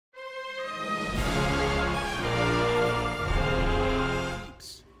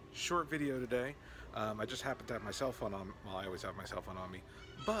short video today. I just happened to have my cell phone on, well, I always have my cell phone on me,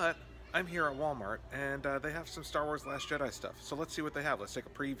 but I'm here at Walmart and they have some Star Wars Last Jedi stuff. So let's see what they have. Let's take a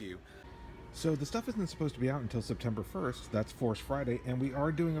preview. So the stuff isn't supposed to be out until September 1st. That's Force Friday, and we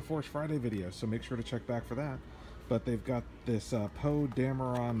are doing a Force Friday video, so make sure to check back for that. But they've got this Poe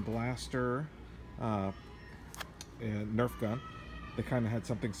Dameron blaster and Nerf gun. They kind of had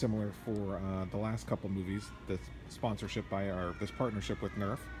something similar for the last couple movies. This sponsorship by this partnership with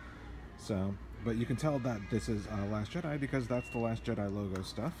Nerf. So, but you can tell that this is Last Jedi because that's the Last Jedi logo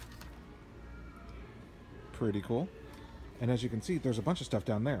stuff. Pretty cool. And as you can see, there's a bunch of stuff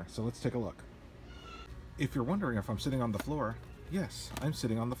down there. So let's take a look. If you're wondering if I'm sitting on the floor, yes, I'm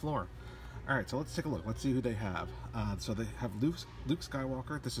sitting on the floor. All right, so let's take a look. Let's see who they have. So they have Luke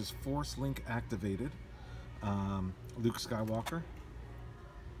Skywalker. This is Force Link activated. Luke Skywalker.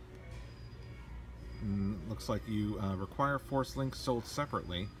 Looks like you require Force Link sold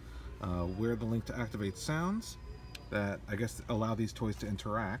separately. Where the link to activate sounds that I guess allow these toys to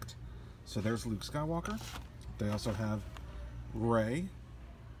interact. So there's Luke Skywalker. They also have Rey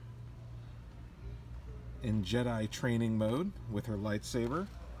in Jedi training mode with her lightsaber.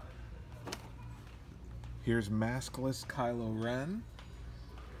 Here's maskless Kylo Ren.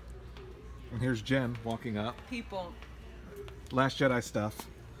 And here's Jen walking up. People. Last Jedi stuff.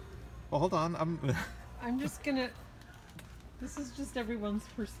 Well, hold on. I'm just gonna... This is just everyone's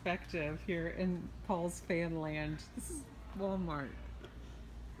perspective here in Paul's fan land. This is Walmart.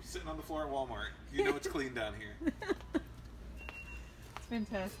 We're sitting on the floor at Walmart. You know it's clean down here. It's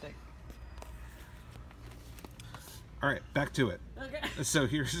fantastic. Alright, back to it. Okay. So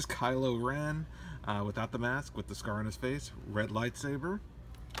here's Kylo Ren without the mask, with the scar on his face, red lightsaber.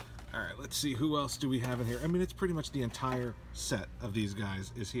 Alright, let's see, who else do we have in here? I mean, it's pretty much the entire set of these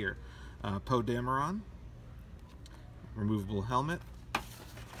guys is here. Poe Dameron. Removable helmet.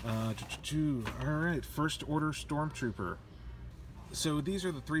 Alright, First Order Stormtrooper. So these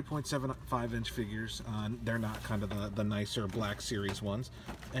are the 3.75 inch figures. They're not kind of the nicer Black Series ones.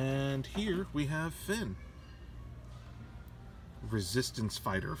 And here we have Finn. Resistance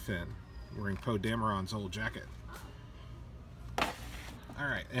Fighter Finn, wearing Poe Dameron's old jacket.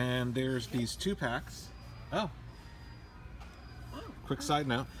 Alright, and there's these 2-packs. Oh. Quick side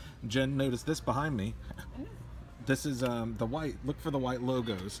note, Jen noticed this behind me. This is the white, look for the white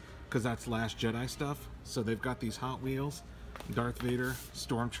logos, because that's Last Jedi stuff. So they've got these Hot Wheels, Darth Vader,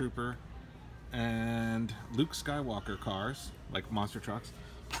 Stormtrooper, and Luke Skywalker cars, like monster trucks.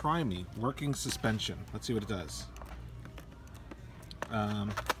 Try Me, working suspension. Let's see what it does. Oh,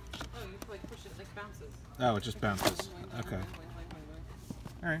 you like push it, like bounces. Oh, it just bounces. Okay.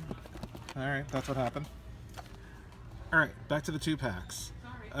 Alright. Alright, that's what happened. Alright, back to the 2-packs.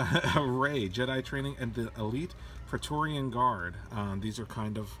 Rey, Jedi Training, and the Elite Praetorian Guard. These are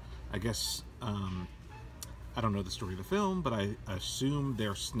kind of, I guess, I don't know the story of the film, but I assume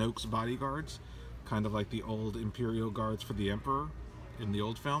they're Snoke's bodyguards. Kind of like the old Imperial Guards for the Emperor in the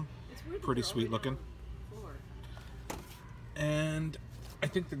old film. Pretty sweet looking. And I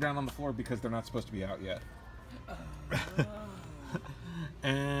think they're down on the floor because they're not supposed to be out yet.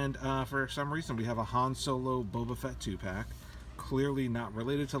 And for some reason we have a Han Solo Boba Fett 2-pack. Clearly not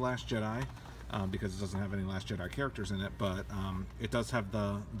related to Last Jedi because it doesn't have any Last Jedi characters in it, but it does have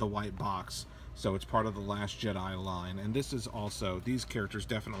the white box, so it's part of the Last Jedi line. And this is also, these characters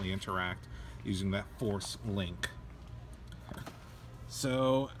definitely interact using that Force link.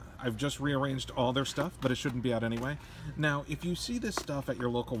 So I've just rearranged all their stuff, but it shouldn't be out anyway. Now, if you see this stuff at your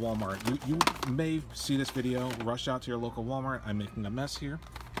local Walmart, you may see this video, rush out to your local Walmart. I'm making a mess here.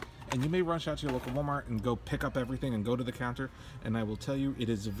 And you may rush out to your local Walmart and go pick up everything and go to the counter. And I will tell you, it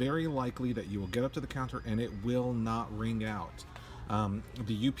is very likely that you will get up to the counter and it will not ring out.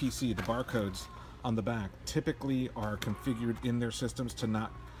 The UPC, the barcodes on the back, typically are configured in their systems to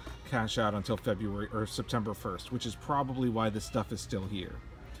not cash out until February or September 1st, which is probably why this stuff is still here.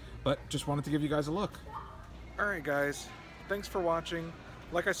 But just wanted to give you guys a look. Alright guys, thanks for watching.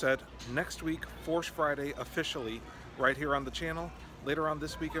 Like I said, next week, Force Friday officially, right here on the channel. Later on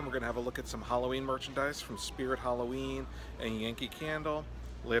this weekend, we're going to have a look at some Halloween merchandise from Spirit Halloween and Yankee Candle.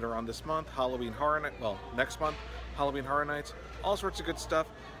 Later on this month, Halloween Horror Night, well, next month, Halloween Horror Nights. All sorts of good stuff.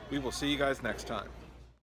 We will see you guys next time.